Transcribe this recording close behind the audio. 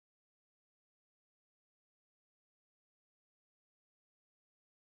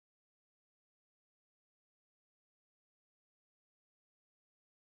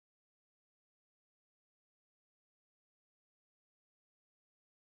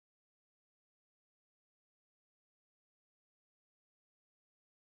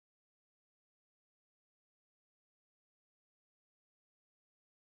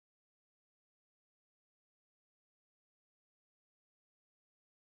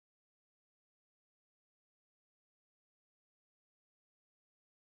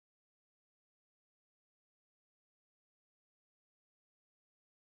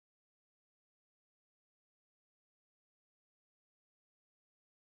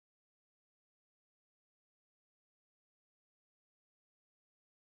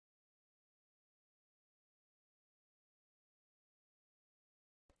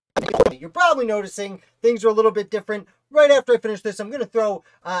You're probably noticing things are a little bit different. Right after I finish this, I'm going to throw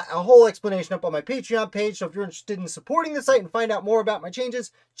a whole explanation up on my Patreon page. So if you're interested in supporting the site and find out more about my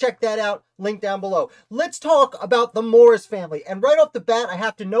changes, check that out. Link down below. Let's talk about the Morris family. And right off the bat, I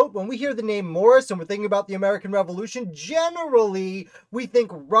have to note, when we hear the name Morris and we're thinking about the American Revolution, generally we think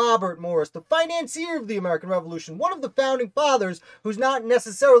Robert Morris, the financier of the American Revolution, one of the founding fathers, who's not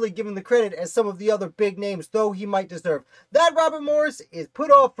necessarily given the credit as some of the other big names, though he might deserve. That Robert Morris is put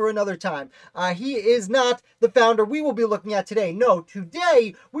off for another time. He is not the founder we will be looking at today. No,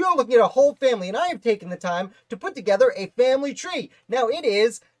 today we are looking at a whole family, and I have taken the time to put together a family tree. Now, it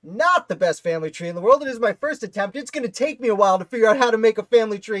is not the best family tree in the world. It is my first attempt. It's going to take me a while to figure out how to make a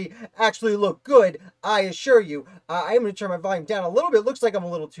family tree actually look good, I assure you. I am going to turn my volume down a little bit. Looks like I'm a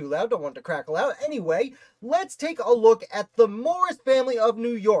little too loud. Don't want it to crackle out. Anyway, let's take a look at the Morris family of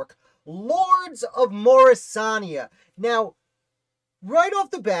New York, Lords of Morrisania. Now, right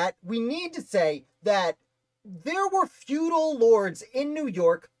off the bat, we need to say that there were feudal lords in New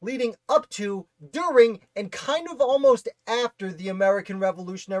York leading up to, during, and kind of almost after the American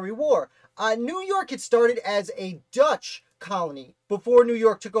Revolutionary War. New York had started as a Dutch colony before New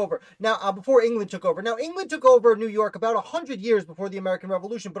York took over. Now, before England took over. Now, England took over New York about 100 years before the American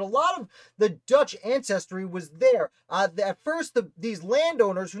Revolution, but a lot of the Dutch ancestry was there. At first, these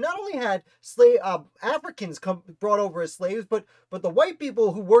landowners, who not only had Africans brought over as slaves, but the white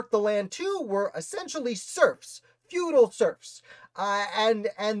people who worked the land too were essentially serfs, feudal serfs. And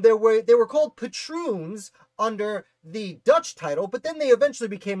they were called patroons under the Dutch title, but then they eventually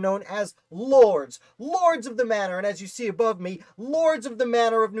became known as lords. Lords of the manor, and as you see above me, lords of the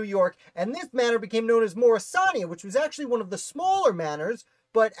manor of New York. And this manor became known as Morrisania, which was actually one of the smaller manors,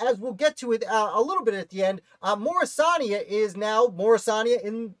 but as we'll get to it a little bit at the end, Morrisania is now Morrisania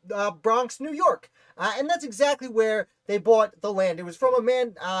in Bronx, New York. And that's exactly where they bought the land. It was from a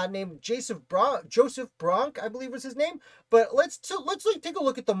man named Joseph Bronk, I believe was his name. But let's take a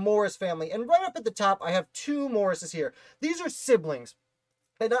look at the Morris family. And right up at the top, I have two Morrises here. These are siblings.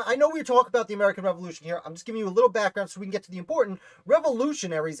 And I know we talk about the American Revolution here. I'm just giving you a little background so we can get to the important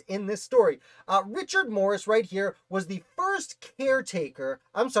revolutionaries in this story. Richard Morris right here was the first caretaker.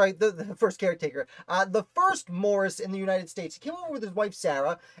 I'm sorry, the first caretaker. The first Morris in the United States. He came over with his wife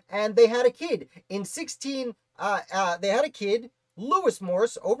Sarah, and they had a kid in Lewis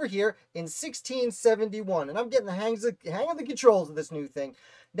Morris, over here in 1671. And I'm getting the hang of the controls of this new thing.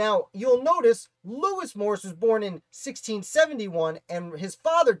 Now, you'll notice Lewis Morris was born in 1671, and his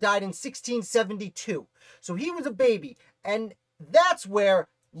father died in 1672. So he was a baby, and that's where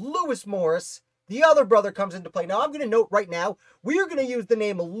Lewis Morris, the other brother, comes into play. Now, I'm going to note right now, we are going to use the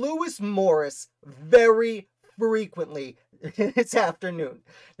name Lewis Morris very frequently this afternoon.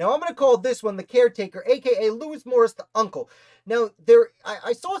 Now, I'm going to call this one the caretaker, aka Lewis Morris, the uncle. Now,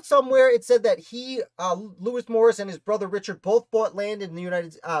 I saw somewhere it said that Lewis Morris and his brother Richard both bought land in the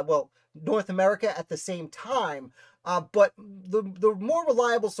North America at the same time. But the more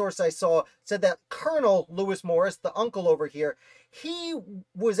reliable source I saw said that Colonel Lewis Morris, the uncle over here, he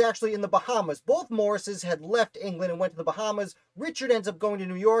was actually in the Bahamas. Both Morrises had left England and went to the Bahamas. Richard ends up going to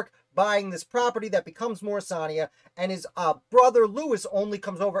New York, buying this property that becomes Morrisania, and his brother Lewis only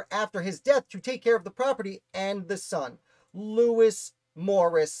comes over after his death to take care of the property and the son. Lewis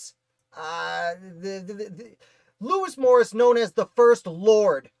Morris. Lewis Morris, known as the first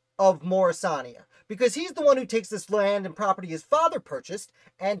Lord of Morrisania, because he's the one who takes this land and property his father purchased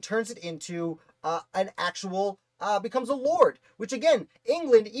and turns it into an actual, becomes a lord, which again,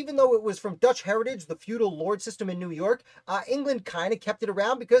 England, even though it was from Dutch heritage, the feudal lord system in New York, England kind of kept it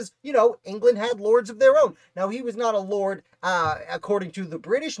around because, you know, England had lords of their own. Now, he was not a lord according to the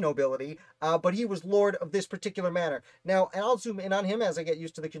British nobility, but he was lord of this particular manor. Now, and I'll zoom in on him as I get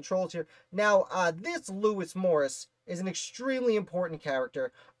used to the controls here. Now, this Lewis Morris is an extremely important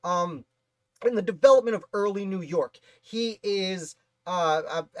character in the development of early New York. He is,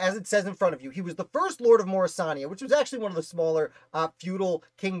 as it says in front of you, he was the first Lord of Morrisania, which was actually one of the smaller feudal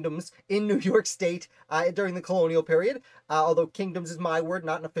kingdoms in New York State during the colonial period, although kingdoms is my word,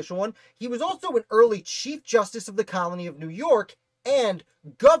 not an official one. He was also an early Chief Justice of the Colony of New York and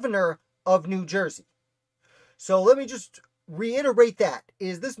Governor of New Jersey. So let me just reiterate that,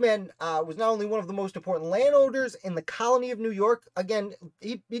 is this man was not only one of the most important landowners in the colony of New York. Again,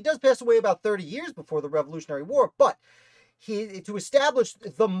 he does pass away about 30 years before the Revolutionary War, but to establish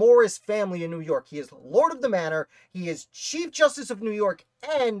the Morris family in New York, he is Lord of the Manor, he is Chief Justice of New York,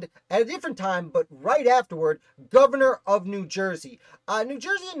 and at a different time, but right afterward, Governor of New Jersey. New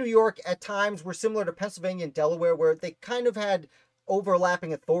Jersey and New York at times were similar to Pennsylvania and Delaware, where they kind of had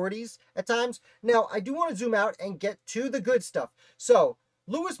overlapping authorities at times. Now, I do want to zoom out and get to the good stuff. So,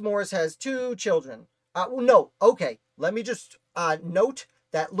 Lewis Morris has 2 children. Well, no, okay. Let me just note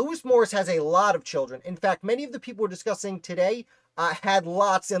that Lewis Morris has a lot of children. In fact, many of the people we're discussing today had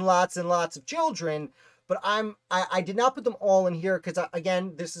lots and lots and lots of children, but I did not put them all in here because,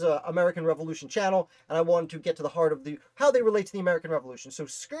 again, this is a American Revolution channel, and I wanted to get to the heart of how they relate to the American Revolution. So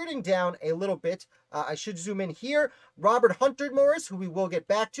skirting down a little bit, I should zoom in here. Robert Hunter Morris, who we will get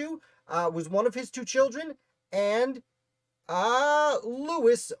back to, was one of his 2 children, and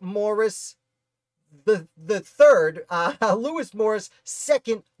Lewis Morris the third, Lewis Morris,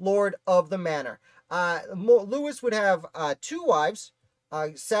 second Lord of the Manor. Lewis would have 2 wives,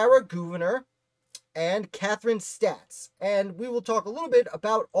 Sarah Gouverneur and Catherine Stats. And we will talk a little bit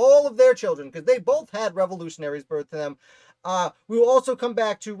about all of their children, because they both had revolutionaries birth to them. We will also come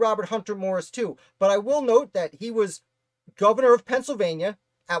back to Robert Hunter Morris too. But I will note that he was governor of Pennsylvania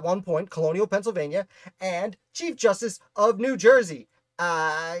at one point, colonial Pennsylvania, and Chief Justice of New Jersey.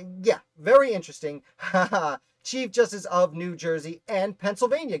 Yeah, very interesting. Chief Justice of New Jersey and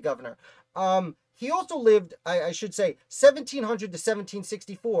Pennsylvania governor. He also lived, I should say, 1700 to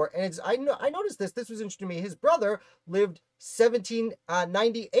 1764. And I noticed this was interesting to me. His brother lived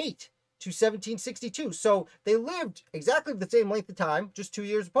 1798 to 1762. So they lived exactly the same length of time, just 2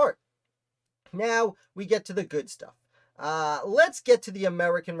 years apart. Now we get to the good stuff. Let's get to the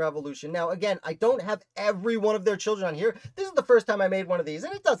American Revolution. Now, again, I don't have every one of their children on here. This is the first time I made one of these,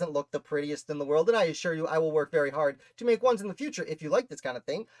 and it doesn't look the prettiest in the world, and I assure you I will work very hard to make ones in the future if you like this kind of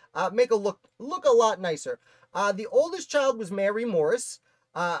thing. Make a look a lot nicer. The oldest child was Mary Morris.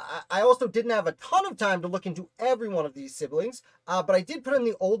 I also didn't have a ton of time to look into every one of these siblings, but I did put in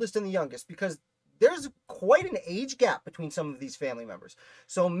the oldest and the youngest because there's quite an age gap between some of these family members.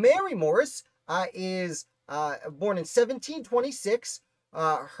 So Mary Morris is born in 1726.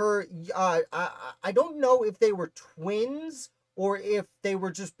 I don't know if they were twins or if they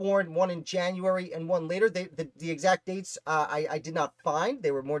were just born one in January and one later. The exact dates I did not find.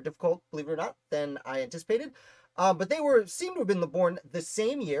 They were more difficult, believe it or not, than I anticipated. But they seem to have been born the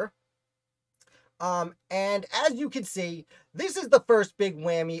same year. And as you can see, this is the first big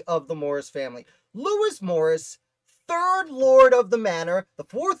whammy of the Morris family. Lewis Morris, 3rd Lord of the Manor, the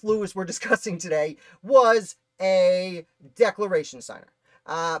 4th Lewis we're discussing today, was a declaration signer.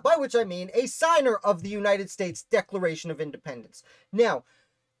 By which I mean a signer of the United States Declaration of Independence. Now,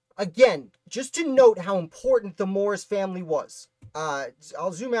 again, just to note how important the Morris family was,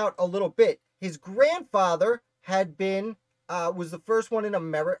 I'll zoom out a little bit. His grandfather had been, was the first one in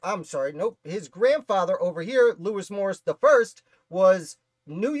America. I'm sorry, nope. His grandfather over here, Lewis Morris I, was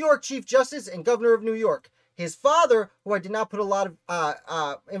New York Chief Justice and Governor of New York. His father, who I did not put a lot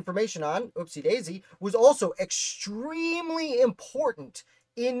of information on, oopsie daisy, was also extremely important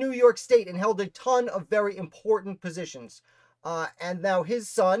in New York State and held a ton of very important positions. And now his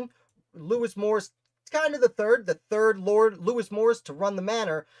son, Lewis Morris, kind of the third Lord Lewis Morris to run the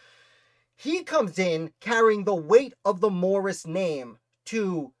manor, he comes in carrying the weight of the Morris name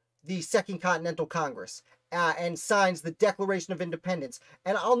to the Second Continental Congress. And signs the Declaration of Independence.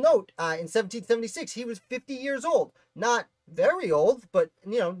 And I'll note, in 1776, he was 50 years old. Not very old, but,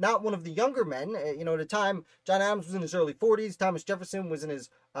 not one of the younger men. At the time, John Adams was in his early 40s. Thomas Jefferson was in his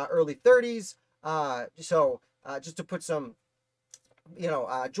early 30s. Just to put some,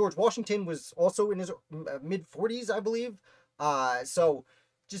 George Washington was also in his mid-40s, I believe.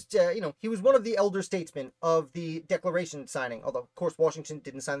 He was one of the elder statesmen of the Declaration signing. Although, of course, Washington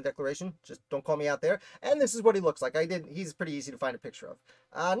didn't sign the Declaration. Just don't call me out there. And this is what he looks like. He's pretty easy to find a picture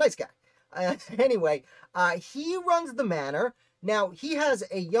of. Nice guy. Anyway, he runs the manor. Now, he has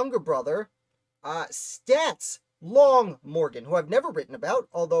a younger brother, Stats Long Morgan, who I've never written about.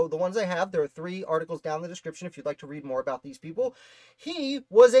 Although the ones I have, there are 3 articles down in the description if you'd like to read more about these people. He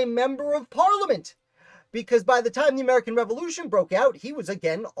was a member of Parliament. Because by the time the American Revolution broke out, he was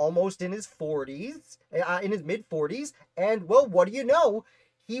again almost in his 40s, in his mid-40s, and well, what do you know?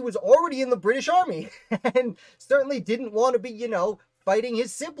 He was already in the British Army, and certainly didn't want to be, fighting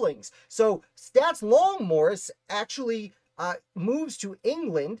his siblings. So Stats Long Morris actually moves to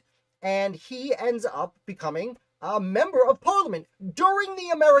England, and he ends up becoming a member of Parliament during the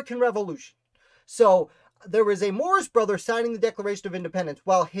American Revolution. So there is a Morris brother signing the Declaration of Independence,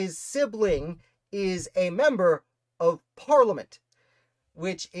 while his sibling is a member of Parliament.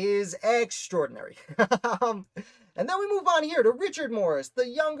 which is extraordinary. And then we move on here to Richard Morris, the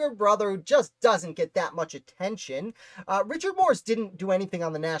younger brother who just doesn't get that much attention. Richard Morris didn't do anything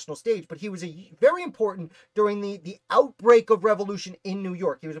on the national stage, but he was very important during the outbreak of revolution in New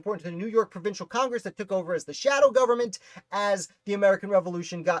York. He was important to the New York Provincial Congress that took over as the shadow government as the American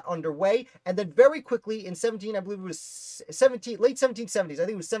Revolution got underway. And then very quickly in late 1770s, I think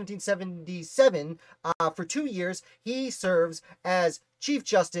it was 1777, for 2 years, he serves as Chief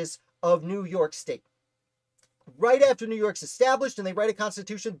Justice of New York State. Right after New York's established and they write a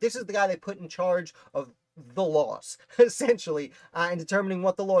constitution, this is the guy they put in charge of the laws, essentially, in determining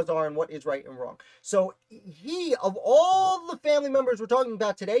what the laws are and what is right and wrong. So he, of all the family members we're talking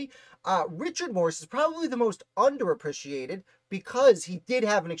about today, Richard Morris is probably the most underappreciated because he did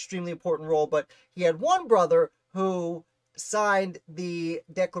have an extremely important role, but he had one brother who signed the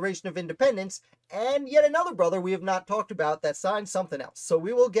Declaration of Independence, and yet another brother we have not talked about that signed something else. So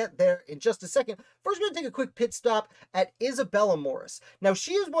we will get there in just a second. First, we're going to take a quick pit stop at Isabella Morris. Now,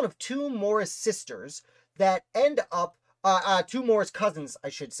 she is one of two Morris sisters that end up, two Morris cousins, I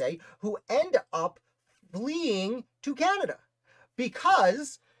should say, who end up fleeing to Canada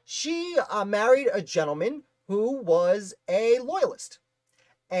because she married a gentleman who was a loyalist.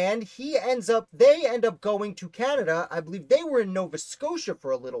 And they end up going to Canada. I believe they were in Nova Scotia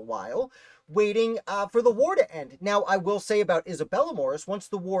for a little while, waiting for the war to end. Now, I will say about Isabella Morris, once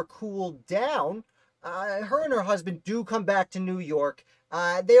the war cooled down, her and her husband do come back to New York.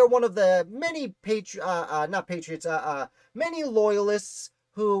 They are one of the many many loyalists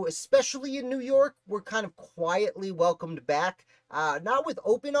who, especially in New York, were kind of quietly welcomed back. Not with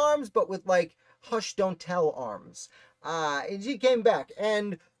open arms, but with like hush, don't tell arms. And she came back,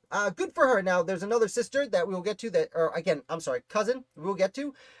 and good for her. Now, there's another sister that we'll get to cousin we'll get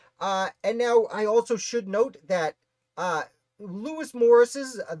to. And now I also should note that Lewis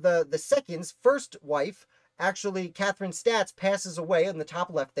Morris's, the second's first wife, actually, Catherine Statz, passes away in the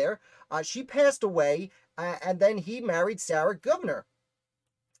top left there. She passed away, and then he married Sarah Gouverneur.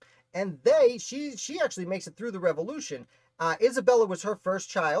 And she actually makes it through the Revolution. Isabella was her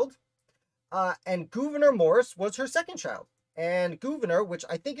first child. And Gouverneur Morris was her second child. And Gouverneur, which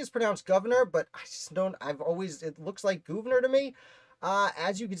I think is pronounced governor, but I just don't, it looks like Gouverneur to me.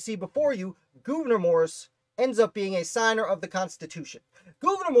 As you can see before you, Gouverneur Morris ends up being a signer of the Constitution.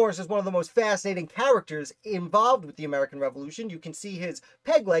 Gouverneur Morris is one of the most fascinating characters involved with the American Revolution. You can see his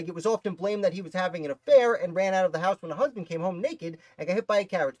peg leg. It was often blamed that he was having an affair and ran out of the house when a husband came home naked and got hit by a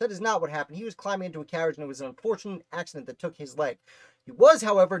carriage. That is not what happened. He was climbing into a carriage and it was an unfortunate accident that took his leg. He was,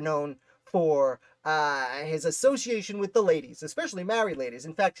 however, known for his association with the ladies, especially married ladies.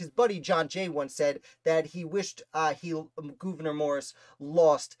 In fact, his buddy John Jay once said that he wished Gouverneur Morris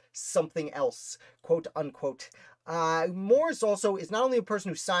lost something else, quote unquote. Morris also is not only a person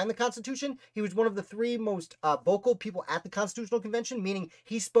who signed the Constitution, he was one of the three most vocal people at the Constitutional Convention, meaning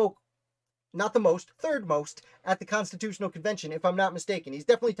he spoke not the most, third most at the Constitutional Convention, if I'm not mistaken. He's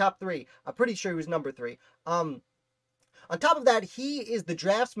definitely top three. I'm pretty sure he was number 3. On top of that, he is the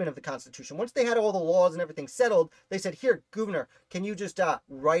draftsman of the Constitution. Once they had all the laws and everything settled, they said, here, Gouverneur, can you just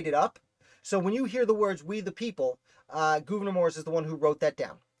write it up? So when you hear the words, we the people, Gouverneur Morris is the one who wrote that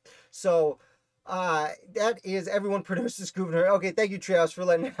down. So that is, everyone produces Gouverneur. Okay, thank you, Trios, for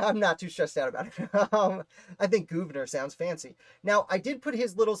letting me. I'm not too stressed out about it. I think Gouverneur sounds fancy. Now, I did put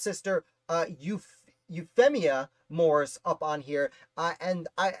his little sister, Euphemia Morris up on here, and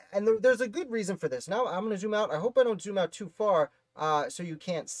there's a good reason for this. Now I'm going to zoom out. I hope I don't zoom out too far so you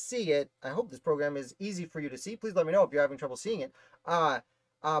can't see it. I hope this program is easy for you to see. Please let me know if you're having trouble seeing it.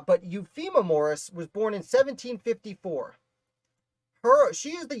 But Euphemia Morris was born in 1754.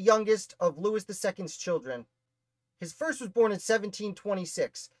 She is the youngest of Louis II's children. His first was born in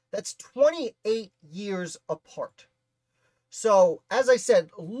 1726. That's 28 years apart. So, as I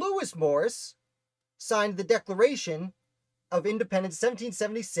said, Lewis Morris signed the Declaration of Independence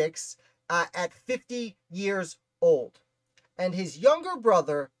 1776 at 50 years old. And his younger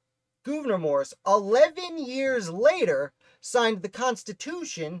brother, Gouverneur Morris, 11 years later, signed the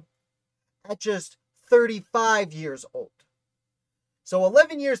Constitution at just 35 years old. So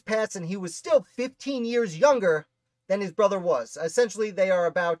 11 years passed and he was still 15 years younger than his brother was. Essentially, they are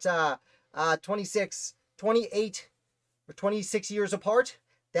about 28 or 26 years apart.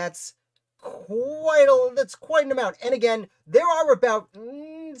 That's quite an amount. And again, there are about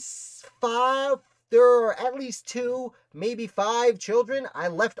there are at least 2, maybe 5 children I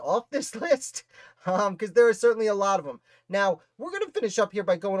left off this list because there are certainly a lot of them. Now, we're going to finish up here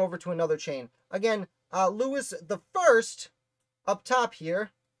by going over to another chain. Again, Louis the First up top here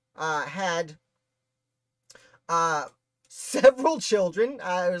had several children.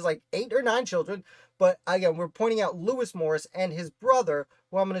 It was like 8 or 9 children. But again, we're pointing out Lewis Morris and his brother,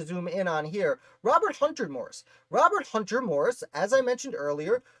 who I'm going to zoom in on here, Robert Hunter Morris. Robert Hunter Morris, as I mentioned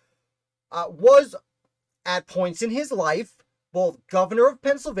earlier, was at points in his life both governor of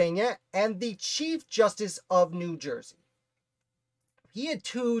Pennsylvania and the Chief Justice of New Jersey. He had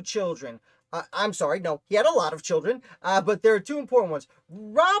 2 children. I'm sorry, no, he had a lot of children, but there are 2 important ones.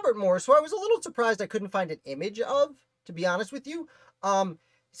 Robert Morris, who I was a little surprised I couldn't find an image of, to be honest with you.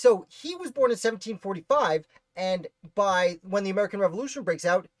 So he was born in 1745, and by when the American Revolution breaks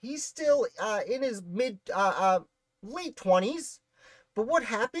out, he's still in his late 20s. But what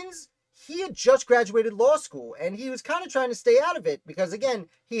happens? He had just graduated law school, and he was kind of trying to stay out of it because, again,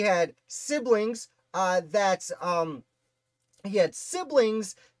 he had siblings that,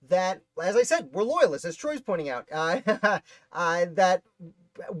 as I said, were loyalists, as Troy's pointing out, that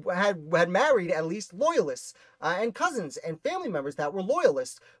had married at least loyalists, and cousins and family members that were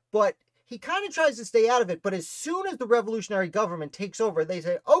loyalists. But he kind of tries to stay out of it. But as soon as the revolutionary government takes over, they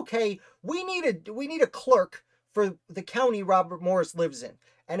say, okay, we need a clerk for the county Robert Morris lives in.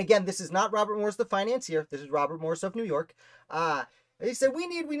 And again, this is not Robert Morris the financier. This is Robert Morris of New York. They say, we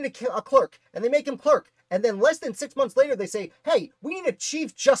need a clerk. And they make him clerk. And then less than 6 months later, they say, hey, we need a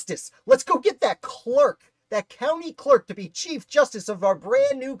chief justice. Let's go get that clerk, that county clerk, to be chief justice of our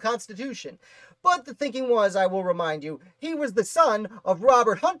brand new Constitution. But the thinking was, I will remind you, he was the son of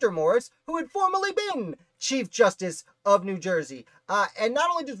Robert Hunter Morris, who had formerly been Chief Justice of New Jersey. And not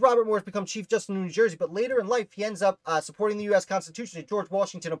only does Robert Morris become Chief Justice of New Jersey, but later in life, he ends up supporting the U.S. Constitution. George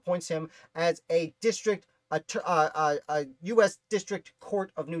Washington appoints him as a U.S. District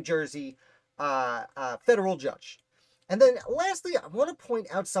Court of New Jersey federal judge. And then lastly, I want to point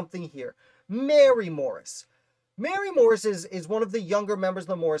out something here. Mary Morris. Mary Morris is one of the younger members of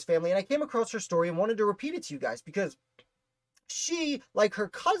the Morris family, and I came across her story and wanted to repeat it to you guys because she, like her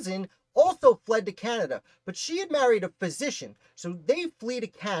cousin, also fled to Canada, but she had married a physician. So they flee to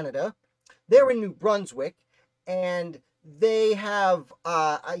Canada. They're in New Brunswick, and they have,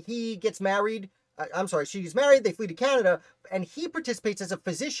 he gets married. She's married, they flee to Canada, and he participates as a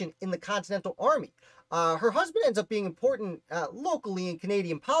physician in the Continental Army. Her husband ends up being important locally in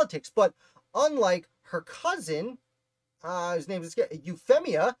Canadian politics, but unlike her cousin, his name is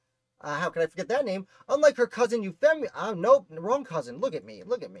Euphemia. How can I forget that name? Unlike her cousin Euphemia, nope, wrong cousin. Look at me.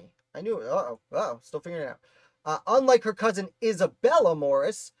 I knew it. Still figuring it out. Unlike her cousin Isabella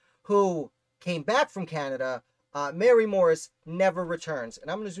Morris, who came back from Canada, Mary Morris never returns.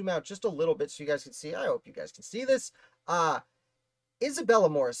 And I'm going to zoom out just a little bit so you guys can see. I hope you guys can see this. Isabella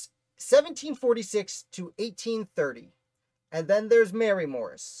Morris, 1746 to 1830. And then there's Mary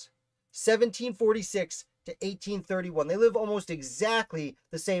Morris, 1746 to 1831. They live almost exactly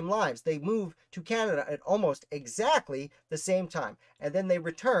the same lives. They move to Canada at almost exactly the same time. And then they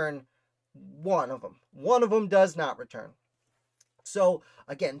return, one of them. One of them does not return. So,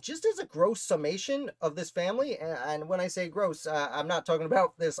 again, just as a gross summation of this family, and when I say gross, I'm not talking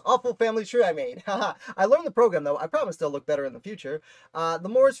about this awful family tree I made. I learned the program, though. I promise they'll look better in the future. The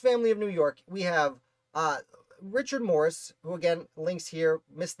Morris family of New York, we have Richard Morris, who, again, links here,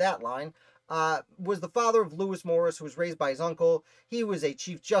 missed that line, was the father of Lewis Morris, who was raised by his uncle. He was a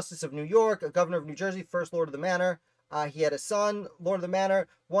Chief Justice of New York, a governor of New Jersey, first Lord of the Manor. He had a son, Lord of the Manor.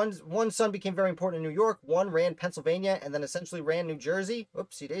 One son became very important in New York. One ran Pennsylvania and then essentially ran New Jersey.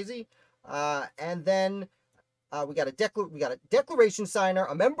 Oopsie daisy. And then we got a declaration signer,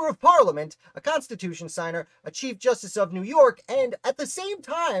 a member of Parliament, a Constitution signer, a Chief Justice of New York, and at the same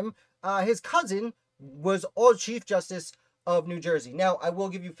time, his cousin was all Chief Justice of New Jersey. Now, I will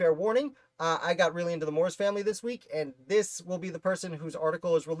give you fair warning. I got really into the Morris family this week, and this will be the person whose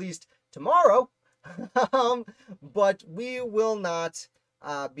article is released tomorrow. But we will not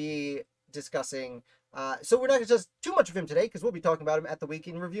be discussing, so we're not going to discuss too much of him today, because we'll be talking about him at the Week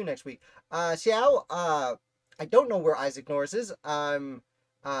in Review next week. Xiao, I don't know where Isaac Norris is. I'm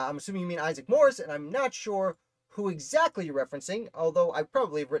assuming you mean Isaac Morris, and I'm not sure who exactly you're referencing, although I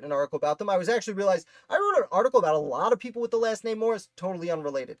probably have written an article about them. I realized I wrote an article about a lot of people with the last name Morris, totally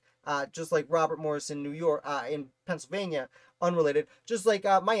unrelated. Just like Robert Morris in New York, in Pennsylvania, unrelated. Just like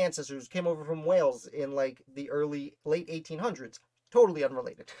my ancestors came over from Wales in like the late 1800s. Totally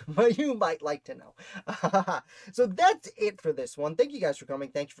unrelated, but you might like to know. So that's it for this one. Thank you guys for coming.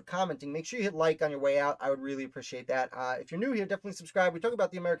 Thank you for commenting. Make sure you hit like on your way out. I would really appreciate that. If you're new here, definitely subscribe. We talk about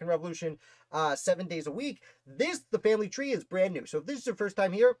the American Revolution 7 days a week. The family tree is brand new. So if this is your first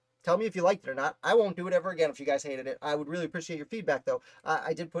time here, Tell me if you liked it or not. I won't do it ever again if you guys hated it. I would really appreciate your feedback, though.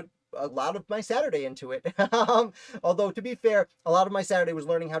 I did put a lot of my Saturday into it. Although, to be fair, a lot of my Saturday was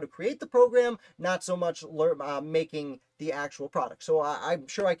learning how to create the program, not so much making the actual product. So I'm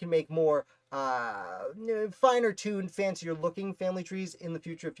sure I can make more finer tuned, fancier looking family trees in the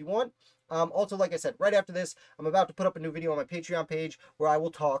future if you want. Also, like I said, right after this, I'm about to put up a new video on my Patreon page where I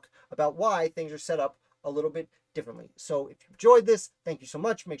will talk about why things are set up a little bit differently. So if you enjoyed this, thank you so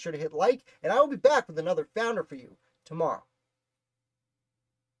much. Make sure to hit like, and I will be back with another founder for you tomorrow.